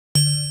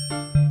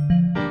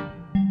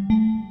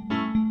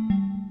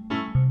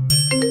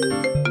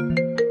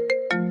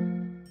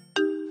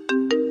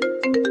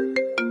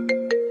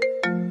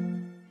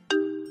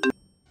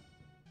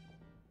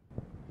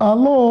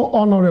Hello,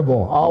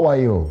 Honorable. How are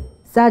you?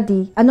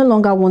 Zaddy, I no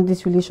longer want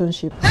this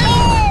relationship.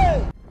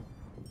 Hey!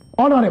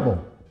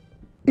 Honorable,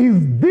 is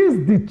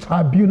this the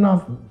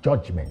tribunal's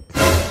judgment?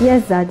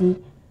 Yes,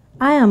 Zaddy.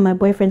 I and my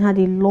boyfriend had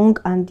a long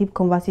and deep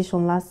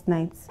conversation last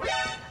night.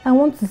 I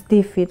want to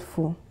stay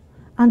faithful,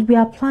 and we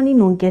are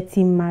planning on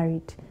getting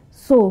married.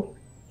 So,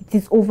 it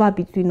is over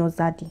between us,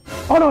 Zaddy.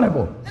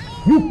 Honorable,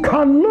 you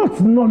cannot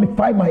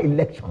nullify my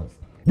elections.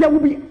 There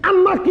will be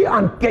anarchy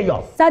and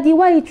chaos. Zaddy,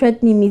 why are you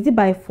threatening me? Is it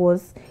by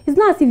force? It's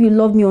not as if you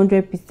love me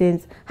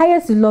 100%.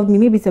 Highest you love me,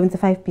 maybe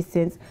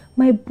 75%.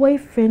 My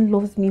boyfriend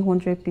loves me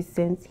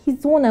 100%.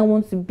 He's the one I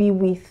want to be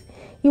with.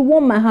 He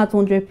won my heart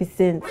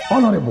 100%.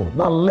 Honorable,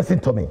 now listen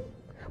to me.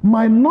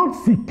 My not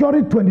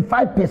securing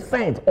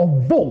 25%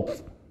 of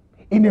votes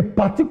in a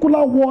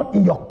particular ward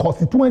in your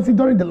constituency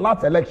during the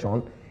last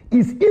election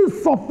is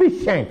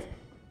insufficient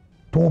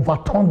to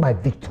overturn my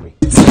victory.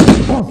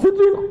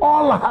 Considering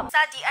all I have...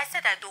 Zaddy, I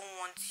said I don't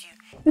want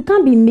you. You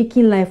can't be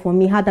making life for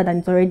me harder than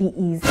it already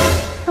is.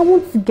 I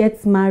want to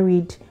get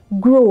married,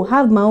 grow,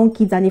 have my own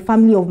kids and a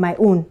family of my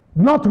own.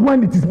 Not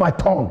when it is my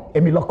turn,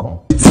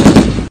 Emilokon.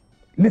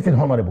 Listen,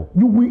 Honorable,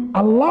 you will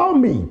allow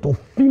me to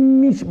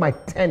finish my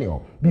tenure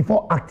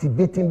before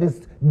activating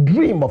this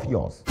dream of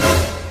yours.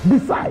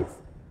 Besides,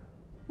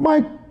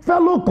 my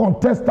fellow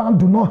contestants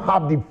do not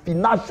have the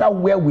financial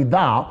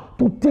wherewithal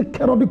to take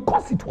care of the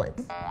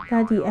constituents.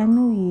 Daddy, I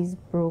know he is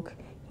broke.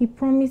 He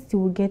promised he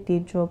would get a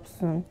job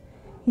soon.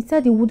 He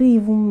said he wouldn't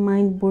even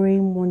mind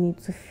borrowing money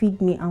to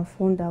feed me and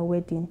fund our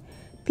wedding.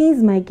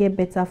 Things might get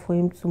better for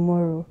him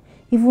tomorrow,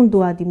 even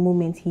though at the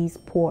moment he is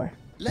poor.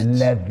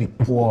 Let the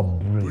poor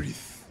breathe.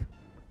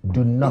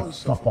 Do not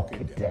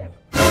suffocate them.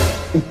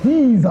 It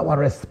is our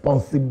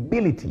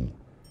responsibility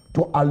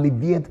to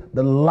alleviate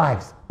the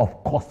lives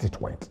of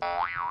constituents.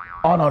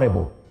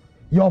 Honorable,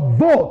 your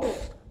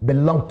votes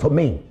belong to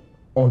me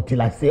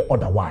until I say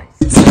otherwise.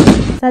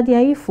 Daddy,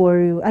 are you for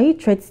real? Are you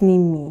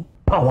threatening me?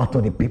 Power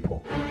to the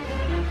people.